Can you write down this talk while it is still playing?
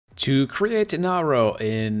To create an arrow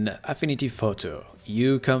in Affinity Photo,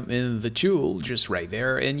 you come in the tool just right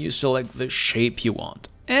there and you select the shape you want.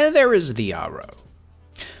 And there is the arrow.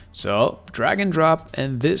 So drag and drop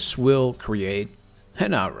and this will create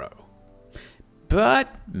an arrow.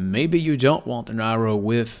 But maybe you don't want an arrow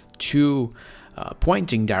with two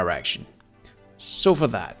pointing direction. So for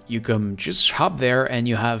that, you come just hop there and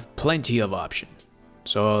you have plenty of options.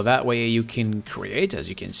 So that way you can create, as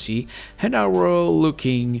you can see, an arrow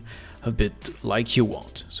looking a bit like you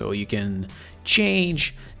want. So you can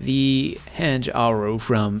change the hand arrow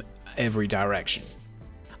from every direction.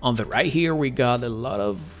 On the right here we got a lot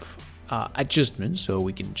of adjustments, so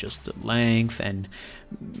we can adjust the length, and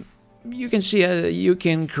you can see you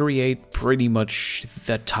can create pretty much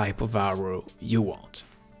the type of arrow you want.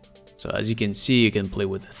 So as you can see, you can play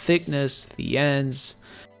with the thickness, the ends.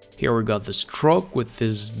 Here we got the stroke, which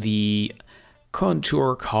is the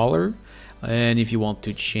contour color, and if you want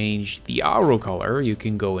to change the arrow color, you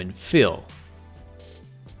can go in fill.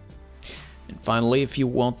 And finally, if you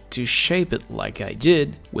want to shape it like I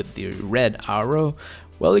did with the red arrow,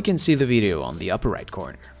 well, you can see the video on the upper right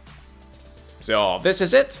corner. So this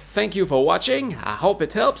is it. Thank you for watching. I hope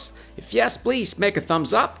it helps. If yes, please make a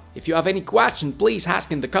thumbs up. If you have any question, please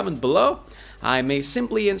ask in the comment below. I may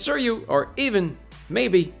simply answer you, or even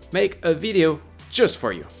maybe make a video just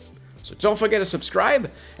for you. So don't forget to subscribe,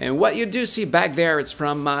 and what you do see back there is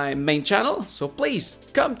from my main channel, so please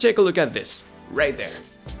come take a look at this right there.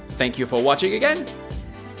 Thank you for watching again.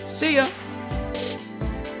 See ya!